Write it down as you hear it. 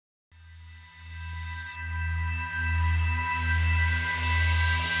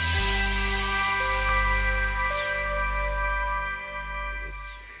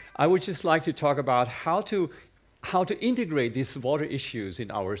I would just like to talk about how to integrate these water issues in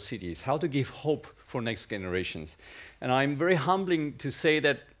our cities, how to give hope for next generations. And I'm very humbling to say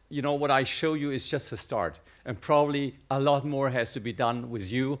that, you know, what I show you is just a start. And probably a lot more has to be done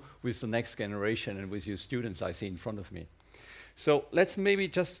with you, with the next generation, and with you students I see in front of me. So let's maybe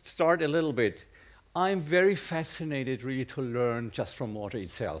just start a little bit. I'm very fascinated really to learn just from water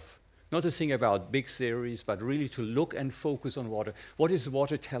itself. Not to think about big theories, but really to look and focus on water. What is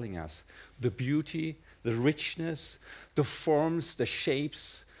water telling us? The beauty, the richness, the forms, the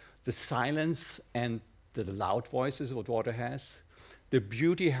shapes, the silence and the loud voices what water has. The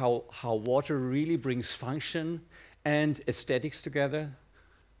beauty, how water really brings function and aesthetics together.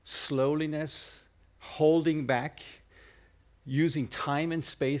 Slowness, holding back, using time and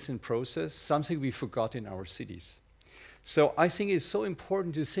space and process, something we forgot in our cities. So I think it's so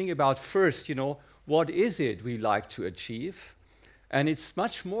important to think about first, you know, what is it we like to achieve? And it's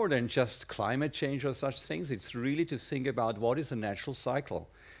much more than just climate change or such things. It's really to think about what is a natural cycle.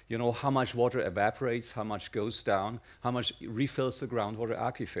 You know, how much water evaporates, how much goes down, how much refills the groundwater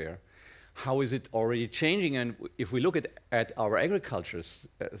aquifer. How is it already changing? And if we look at our agriculture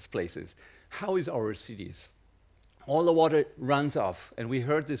places, how is our cities? All the water runs off, and we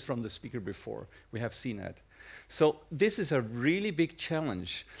heard this from the speaker before. We have seen that. So this is a really big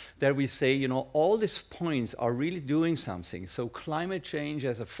challenge that we say, you know, all these points are really doing something. So climate change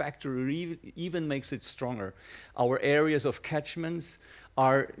as a factor even makes it stronger. Our areas of catchments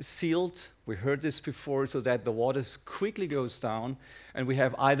are sealed. We heard this before, so that the water quickly goes down, and we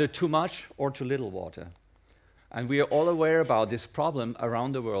have either too much or too little water. And we are all aware about this problem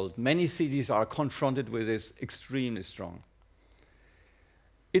around the world. Many cities are confronted with this extremely strong.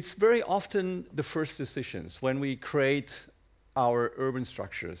 It's very often the first decisions when we create our urban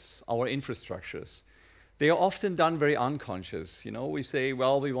structures, our infrastructures. They are often done very unconscious. You know, we say,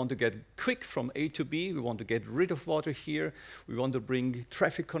 well, we want to get quick from A to B, we want to get rid of water here, we want to bring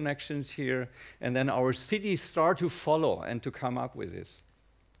traffic connections here, and then our cities start to follow and to come up with this.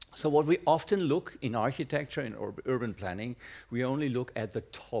 So what we often look in architecture, in urban planning, we only look at the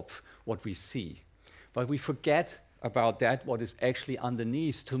top, what we see. But we forget about that, what is actually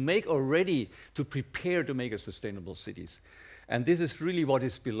underneath, to prepare to make a sustainable cities. And this is really what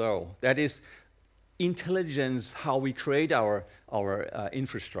is below. That is intelligence, how we create our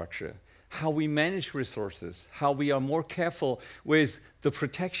infrastructure, how we manage resources, how we are more careful with the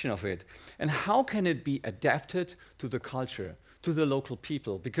protection of it, and how can it be adapted to the culture, to the local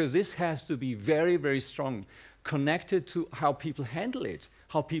people, because this has to be very, very strong, connected to how people handle it,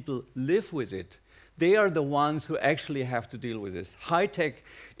 how people live with it. They are the ones who actually have to deal with this. High tech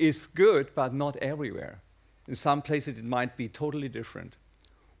is good, but not everywhere. In some places, it might be totally different.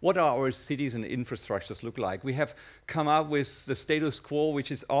 What are our cities and infrastructures look like? We have come up with the status quo,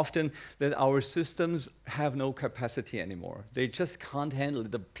 which is often that our systems have no capacity anymore. They just can't handle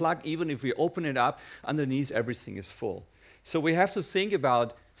it. The plug, even if we open it up, underneath everything is full. So we have to think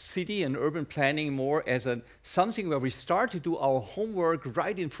about city and urban planning more as something where we start to do our homework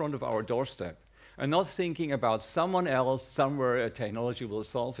right in front of our doorstep, and not thinking about someone else, somewhere a technology will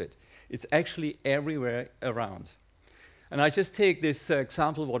solve it. It's actually everywhere around. And I just take this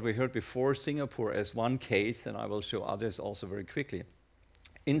example, what we heard before, Singapore, as one case, and I will show others also very quickly.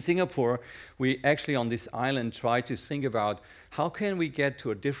 In Singapore, we actually on this island try to think about how can we get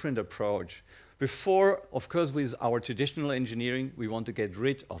to a different approach. Before, of course, with our traditional engineering, we want to get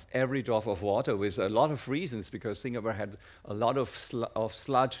rid of every drop of water with a lot of reasons, because Singapore had a lot of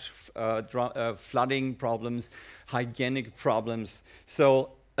sludge, flooding problems, hygienic problems.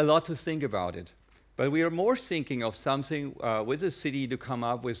 So a lot to think about it. But we are more thinking of something with the city to come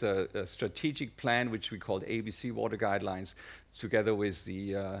up with a strategic plan, which we called ABC Water Guidelines, together with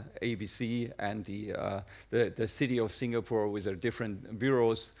the ABC and the city of Singapore with their different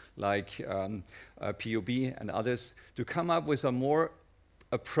bureaus like PUB and others, to come up with a more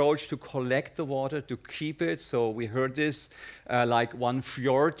approach to collect the water, to keep it. So we heard this, like one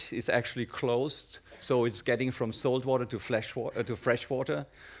fjord is actually closed, so it's getting from salt water to fresh water.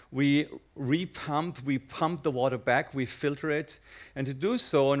 We repump, we pump the water back, we filter it, and to do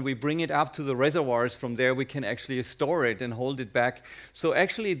so, and we bring it up to the reservoirs. From there, we can actually store it and hold it back. So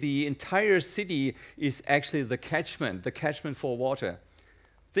actually, the entire city is actually the catchment for water.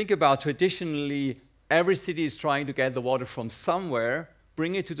 Think about traditionally, every city is trying to get the water from somewhere,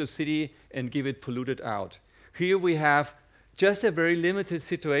 bring it to the city, and give it polluted out. Here we have just a very limited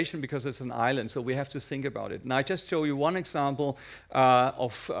situation because it's an island, so we have to think about it. Now, I just show you one example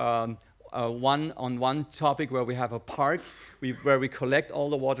of one topic where we have a park, where we collect all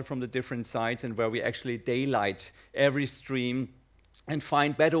the water from the different sites and where we actually daylight every stream and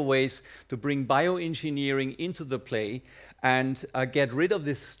find better ways to bring bioengineering into the play and get rid of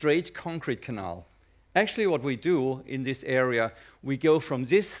this straight concrete canal. Actually, what we do in this area, we go from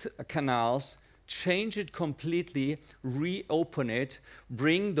these canals, change it completely, reopen it,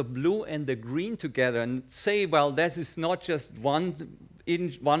 bring the blue and the green together and say, well, this is not just one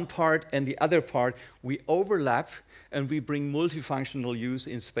part and the other part. We overlap and we bring multifunctional use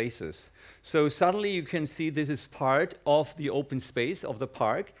in spaces. So suddenly you can see this is part of the open space of the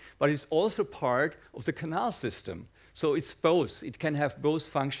park, but it's also part of the canal system. So it's both. It can have both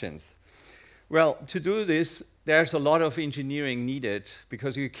functions. Well, to do this, there's a lot of engineering needed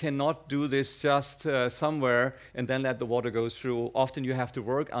because you cannot do this just somewhere and then let the water go through. Often you have to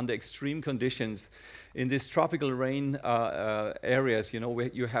work under extreme conditions. In these tropical rain areas, you know, where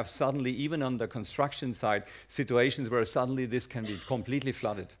you have suddenly, even on the construction site, situations where suddenly this can be completely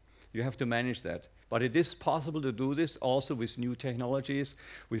flooded. You have to manage that. But it is possible to do this also with new technologies,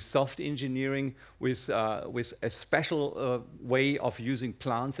 with soft engineering, with a special way of using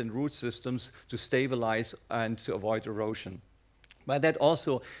plants and root systems to stabilize and to avoid erosion. By that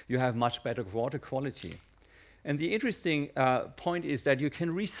also, you have much better water quality. And the interesting point is that you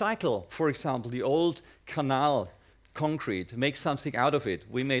can recycle, for example, the old canal concrete, make something out of it.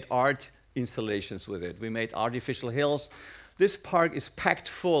 We made art installations with it. We made artificial hills. This park is packed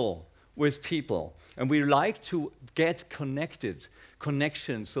full with people. And we like to get connections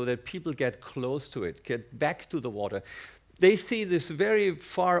so that people get close to it, get back to the water. They see this very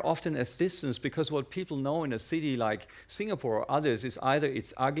far often as distance because what people know in a city like Singapore or others is either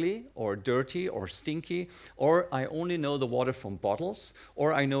it's ugly or dirty or stinky, or I only know the water from bottles,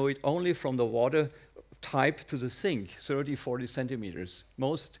 or I know it only from the water type to the sink, 30, 40 centimeters.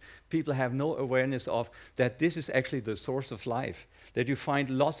 Most people have no awareness of that this is actually the source of life, that you find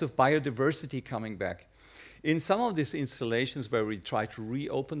lots of biodiversity coming back. In some of these installations where we try to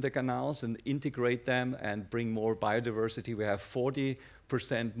reopen the canals and integrate them and bring more biodiversity, we have 40%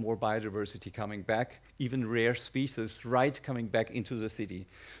 more biodiversity coming back, even rare species coming back into the city.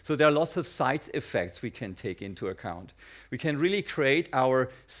 So there are lots of side effects we can take into account. We can really create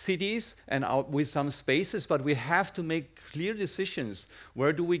our cities and with some spaces, but we have to make clear decisions.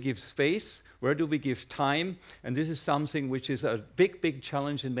 Where do we give space? Where do we give time? And this is something which is a big, big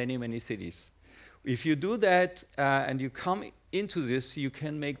challenge in many, many cities. If you do that and you come into this, you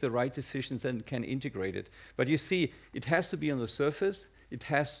can make the right decisions and can integrate it. But you see, it has to be on the surface. It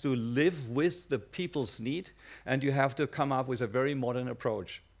has to live with the people's need, and you have to come up with a very modern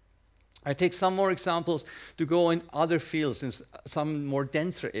approach. I take some more examples to go in other fields, in some more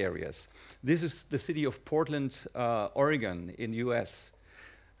denser areas. This is the city of Portland, Oregon in US.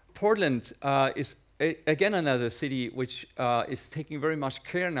 Portland is again another city which is taking very much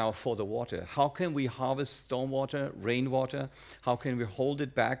care now for the water. How can we harvest stormwater, rainwater? How can we hold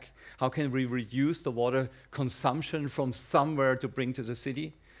it back? How can we reduce the water consumption from somewhere to bring to the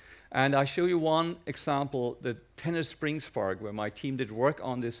city? And I show you one example, the Tennis Springs Park, where my team did work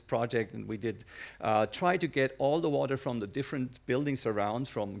on this project, and we did try to get all the water from the different buildings around,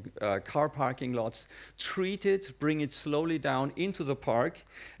 from car parking lots, treat it, bring it slowly down into the park,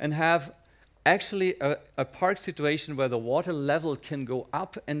 and have actually a park situation where the water level can go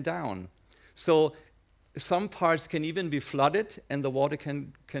up and down. So some parts can even be flooded and the water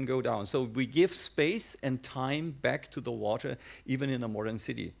can go down. So we give space and time back to the water, even in a modern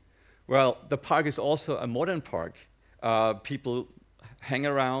city. Well, the park is also a modern park. People hang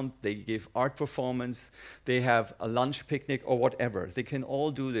around, they give art performance, they have a lunch picnic or whatever. They can all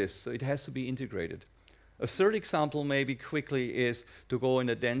do this, so it has to be integrated. A third example, maybe quickly, is to go in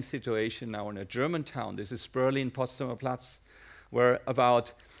a dense situation now in a German town. This is Berlin, Potsdamer Platz, where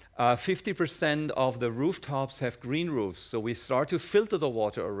about 50% of the rooftops have green roofs. So we start to filter the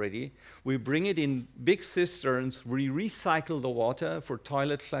water already. We bring it in big cisterns. We recycle the water for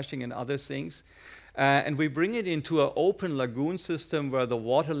toilet flushing and other things. And we bring it into an open lagoon system where the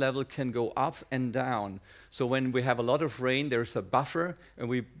water level can go up and down. So when we have a lot of rain, there's a buffer, and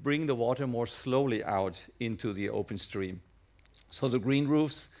we bring the water more slowly out into the open stream. So the green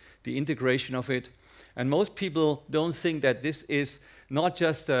roofs, the integration of it. And most people don't think that this is not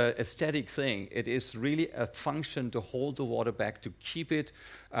just an aesthetic thing. It is really a function to hold the water back, to keep it,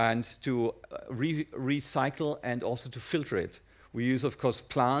 and to recycle, and also to filter it. We use, of course,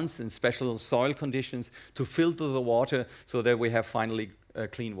 plants and special soil conditions to filter the water so that we have finally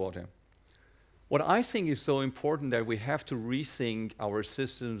clean water. What I think is so important, that we have to rethink our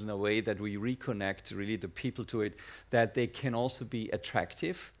systems in a way that we reconnect really the people to it, that they can also be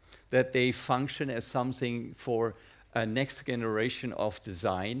attractive, that they function as something for a next generation of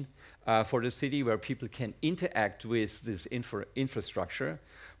design for the city where people can interact with this infrastructure,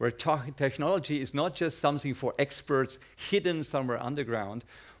 where technology is not just something for experts hidden somewhere underground,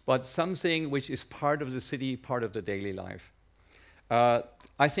 but something which is part of the city, part of the daily life.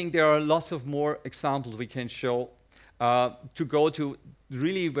 I think there are lots of more examples we can show to go to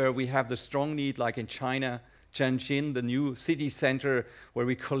really where we have the strong need, like in China, Tianjin, the new city center, where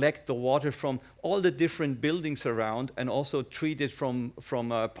we collect the water from all the different buildings around and also treat it from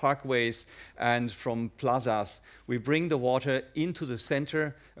parkways and from plazas. We bring the water into the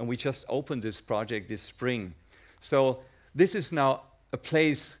center, and we just opened this project this spring. So this is now a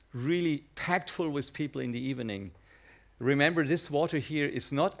place really packed full with people in the evening. Remember, this water here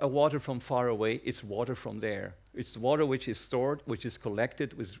is not a water from far away, it's water from there. It's water which is stored, which is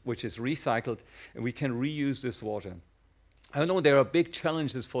collected, which is recycled, and we can reuse this water. I know there are big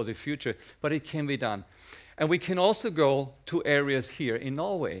challenges for the future, but it can be done. And we can also go to areas here in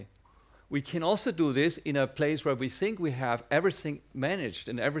Norway. We can also do this in a place where we think we have everything managed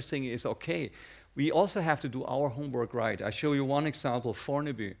and everything is okay. We also have to do our homework right. I show you one example,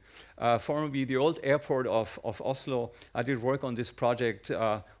 Fornebu. Fornebu, the old airport of Oslo. I did work on this project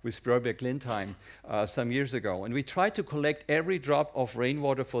with Bjørbeck Lindheim some years ago. And we tried to collect every drop of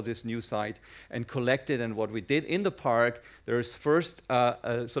rainwater for this new site and collect it. And what we did in the park, there is first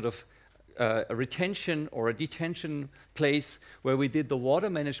a sort of a retention or a detention place where we did the water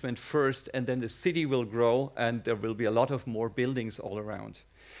management first, and then the city will grow and there will be a lot of more buildings all around.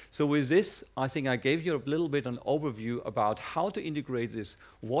 So with this, I think I gave you a little bit an overview about how to integrate this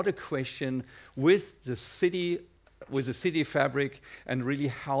water question with the city fabric, and really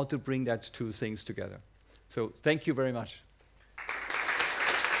how to bring that two things together. So thank you very much.